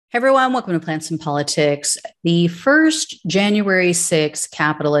Hey everyone, welcome to Plants and Politics. The first January 6th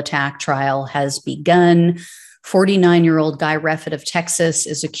Capitol attack trial has begun. 49-year-old Guy Reffitt of Texas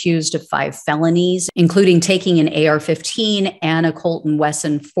is accused of 5 felonies, including taking an AR-15 and a Colt &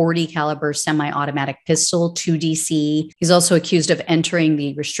 Wesson .40 caliber semi-automatic pistol to DC. He's also accused of entering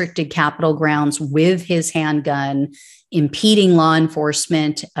the restricted Capitol grounds with his handgun, impeding law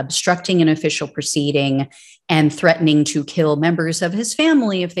enforcement, obstructing an official proceeding, and threatening to kill members of his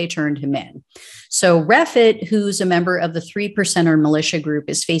family if they turned him in. So Reffitt, who's a member of the 3%er militia group,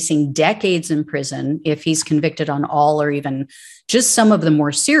 is facing decades in prison if he's convicted on all or even just some of the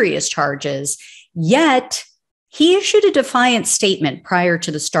more serious charges. Yet he issued a defiant statement prior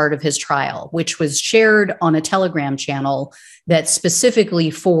to the start of his trial, which was shared on a Telegram channel that's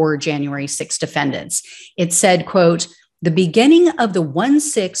specifically for January 6 defendants. It said, quote, "The beginning of the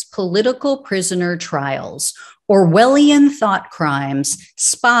 1/6 political prisoner trials, Orwellian thought crimes,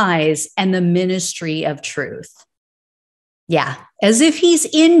 spies, and the ministry of truth." Yeah, as if he's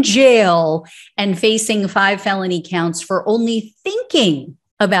in jail and facing 5 felony counts for only thinking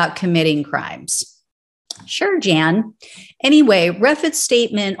about committing crimes. Sure, Jan. Anyway, Reffitt's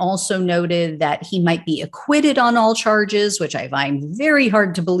statement also noted that he might be acquitted on all charges, which I find very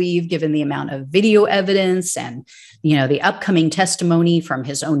hard to believe given the amount of video evidence and, the upcoming testimony from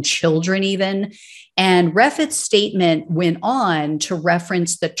his own children even. And Reffitt's statement went on to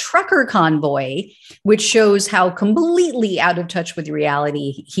reference the trucker convoy, which shows how completely out of touch with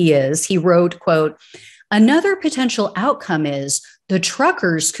reality he is. He wrote, quote, "Another potential outcome is the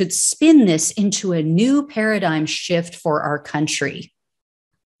truckers could spin this into a new paradigm shift for our country."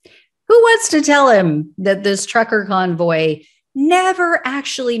 Who wants to tell him that this trucker convoy never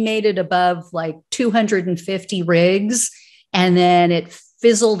actually made it above like 250 rigs, and then it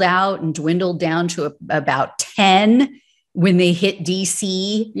fizzled out and dwindled down to about 10 when they hit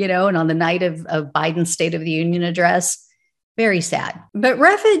DC, and on the night of Biden's State of the Union address? Very sad. But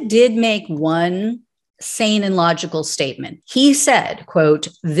Reffitt did make one sane and logical statement. He said, quote,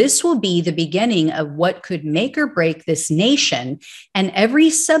 "This will be the beginning of what could make or break this nation, and every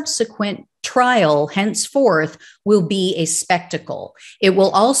subsequent trial henceforth will be a spectacle. It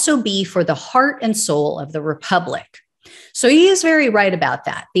will also be for the heart and soul of the republic." So he is very right about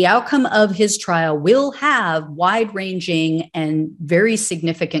that. The outcome of his trial will have wide-ranging and very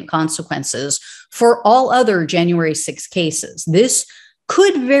significant consequences for all other January 6 cases. This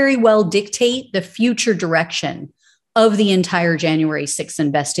could very well dictate the future direction of the entire January 6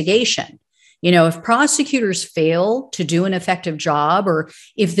 investigation. If prosecutors fail to do an effective job, or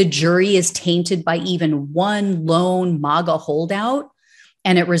if the jury is tainted by even one lone MAGA holdout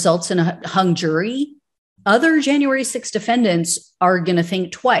and it results in a hung jury, other January 6 defendants are going to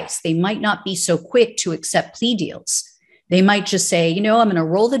think twice. They might not be so quick to accept plea deals. They might just say, I'm going to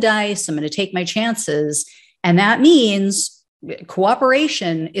roll the dice. I'm going to take my chances. And that means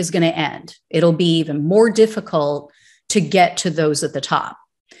cooperation is going to end. It'll be even more difficult to get to those at the top.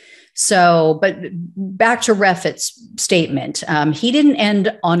 So, but back to Reffitt's statement. He didn't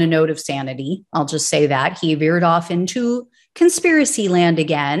end on a note of sanity. I'll just say that. He veered off into conspiracy land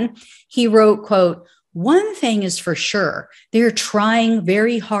again. He wrote, quote, "One thing is for sure, they're trying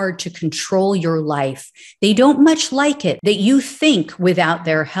very hard to control your life. They don't much like it that you think without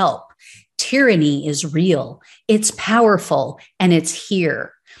their help. Tyranny is real, it's powerful, and it's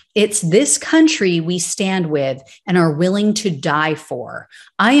here. It's this country we stand with and are willing to die for.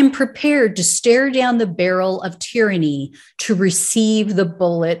 I am prepared to stare down the barrel of tyranny to receive the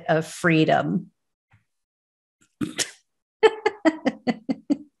bullet of freedom."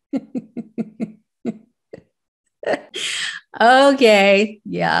 Okay.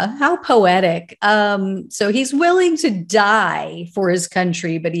 Yeah. How poetic. So he's willing to die for his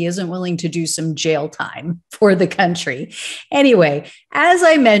country, but he isn't willing to do some jail time for the country. Anyway, as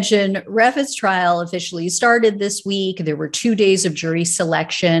I mentioned, Reffitt's trial officially started this week. There were 2 days of jury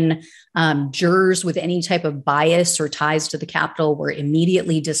selection. Jurors with any type of bias or ties to the Capitol were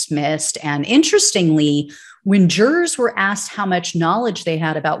immediately dismissed. And interestingly, when jurors were asked how much knowledge they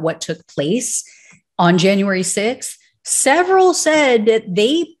had about what took place on January 6th, several said that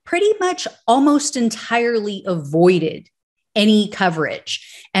they pretty much almost entirely avoided any coverage.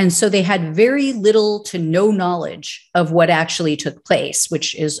 And so they had very little to no knowledge of what actually took place,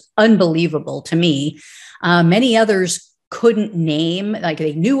 which is unbelievable to me. Many others couldn't name, like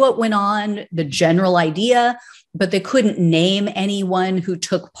they knew what went on, the general idea, but they couldn't name anyone who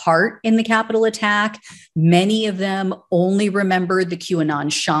took part in the Capitol attack. Many of them only remembered the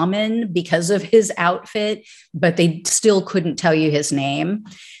QAnon shaman because of his outfit, but they still couldn't tell you his name.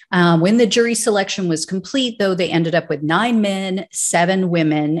 When the jury selection was complete, though, they ended up with 9 men, 7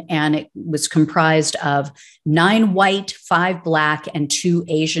 women, and it was comprised of 9 white, 5 black, and 2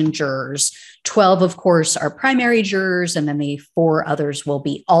 Asian jurors. 12, of course, are primary jurors, and then the 4 others will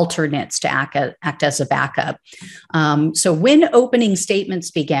be alternates to act as a backup. So when opening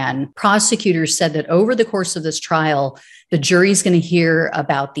statements began, prosecutors said that over the course of this trial, the jury's going to hear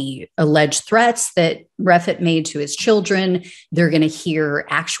about the alleged threats that Reffitt made to his children. They're going to hear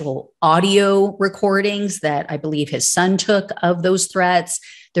actual audio recordings that I believe his son took of those threats.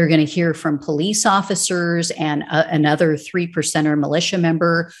 They're going to hear from police officers and another 3%er militia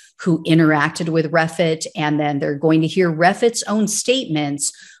member who interacted with Reffitt. And then they're going to hear Reffitt's own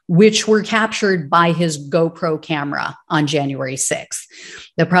statements, which were captured by his GoPro camera on January 6th.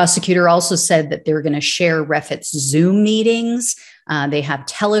 The prosecutor also said that they're going to share Reffitt's Zoom meetings. They have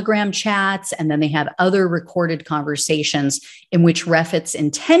Telegram chats, and then they have other recorded conversations in which Reffitt's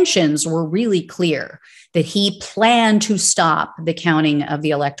intentions were really clear, that he planned to stop the counting of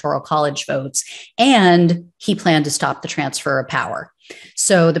the Electoral College votes, and he planned to stop the transfer of power.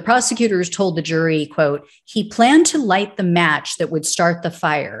 So the prosecutors told the jury, quote, he planned to light the match that would start the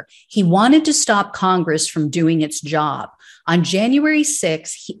fire. He wanted to stop Congress from doing its job. On January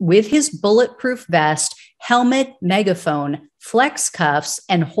 6th, with his bulletproof vest, helmet, megaphone, flex cuffs,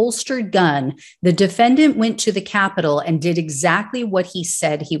 and holstered gun, the defendant went to the Capitol and did exactly what he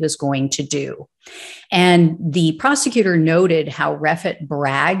said he was going to do. And the prosecutor noted how Reffitt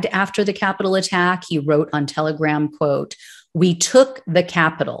bragged after the Capitol attack. He wrote on Telegram, quote, we took the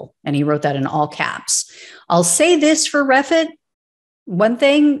Capitol, and he wrote that in all caps. I'll say this for Reffitt. One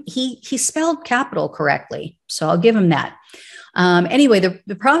thing, he spelled Capitol correctly, so I'll give him that. Anyway,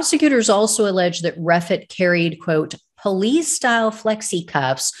 the prosecutors also alleged that Reffitt carried, quote, police-style flexi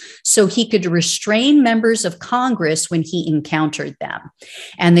cuffs so he could restrain members of Congress when he encountered them.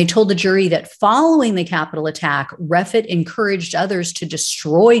 And they told the jury that following the Capitol attack, Reffitt encouraged others to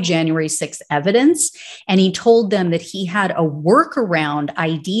destroy January 6th evidence, and he told them that he had a workaround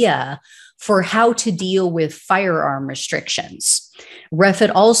idea for how to deal with firearm restrictions.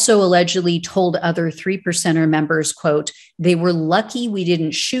 Reffitt also allegedly told other 3%er members, quote, they were lucky we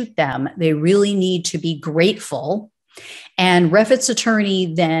didn't shoot them. They really need to be grateful. And Reffitt's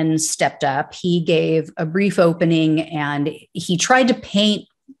attorney then stepped up. He gave a brief opening, and he tried to paint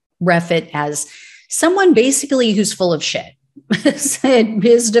Reffitt as someone basically who's full of shit.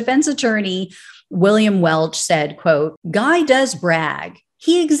 His defense attorney, William Welch, said, quote, Guy does brag.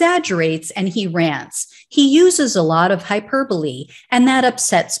 He exaggerates and he rants. He uses a lot of hyperbole, and that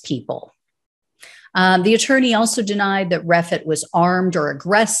upsets people. The attorney also denied that Reffitt was armed or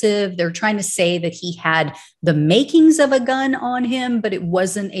aggressive. They're trying to say that he had the makings of a gun on him, but it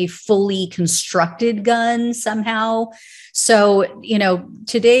wasn't a fully constructed gun somehow. So,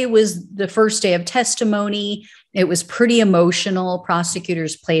 today was the first day of testimony. It was pretty emotional.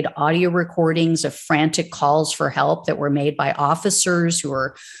 Prosecutors played audio recordings of frantic calls for help that were made by officers who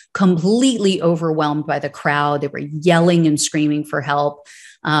were completely overwhelmed by the crowd. They were yelling and screaming for help.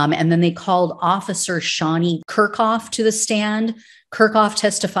 And then they called Officer Shawnee Kirchhoff to the stand. Kirchhoff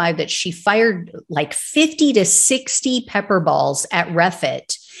testified that she fired like 50 to 60 pepper balls at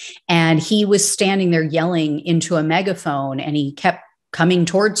Reffitt, and he was standing there yelling into a megaphone, and he kept coming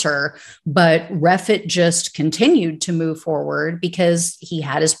towards her, but Reffitt just continued to move forward because he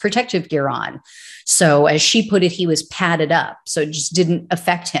had his protective gear on. So as she put it, he was padded up, so it just didn't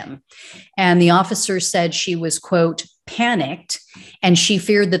affect him. And the officer said she was, quote, panicked, and she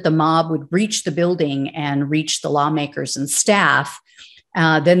feared that the mob would breach the building and reach the lawmakers and staff.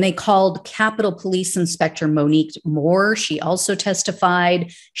 Then they called Capitol Police Inspector Monique Moore. She also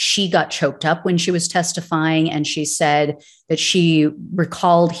testified. She got choked up when she was testifying, and she said that she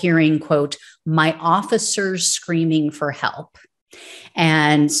recalled hearing, quote, my officers screaming for help.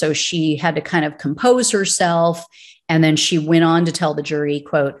 And so she had to kind of compose herself. And then she went on to tell the jury,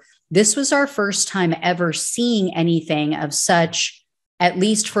 quote, this was our first time ever seeing anything of such, at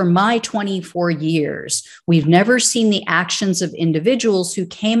least for my 24 years. We've never seen the actions of individuals who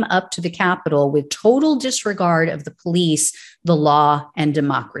came up to the Capitol with total disregard of the police, the law, and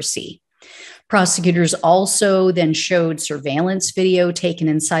democracy. Prosecutors also then showed surveillance video taken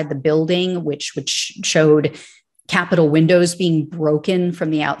inside the building, which showed Capitol windows being broken from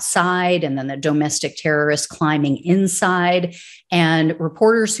the outside, and then the domestic terrorists climbing inside. And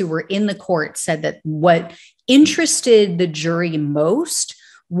reporters who were in the court said that what interested the jury most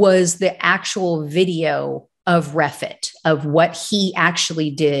was the actual video of Reffitt, of what he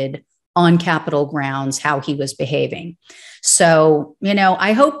actually did on Capitol grounds how he was behaving. So,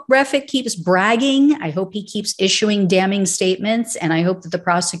 I hope Reffitt keeps bragging. I hope he keeps issuing damning statements, and I hope that the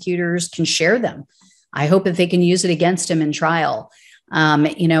prosecutors can share them. I hope that they can use it against him in trial.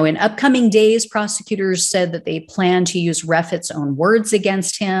 In upcoming days, prosecutors said that they plan to use Reffitt's own words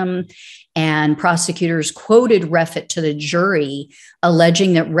against him. And prosecutors quoted Reffitt to the jury,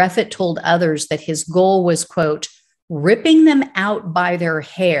 alleging that Reffitt told others that his goal was, quote, ripping them out by their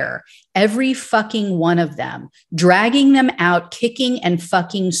hair, every fucking one of them, dragging them out, kicking and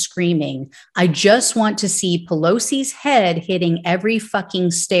fucking screaming. I just want to see Pelosi's head hitting every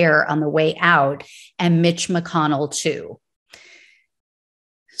fucking stair on the way out, and Mitch McConnell too.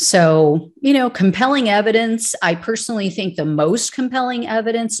 So, compelling evidence. I personally think the most compelling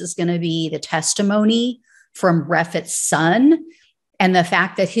evidence is going to be the testimony from Reffitt's son and the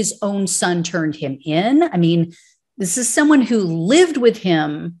fact that his own son turned him in. I mean, this is someone who lived with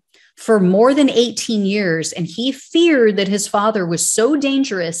him for more than 18 years, and he feared that his father was so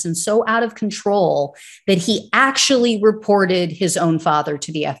dangerous and so out of control that he actually reported his own father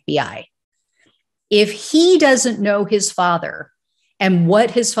to the FBI. If he doesn't know his father and what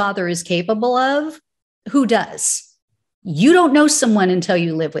his father is capable of, who does? You don't know someone until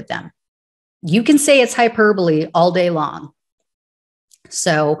you live with them. You can say it's hyperbole all day long.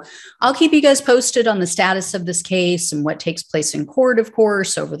 So I'll keep you guys posted on the status of this case and what takes place in court, of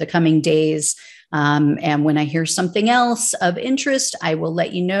course, over the coming days. And when I hear something else of interest, I will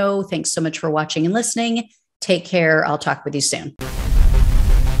let you know. Thanks so much for watching and listening. Take care. I'll talk with you soon.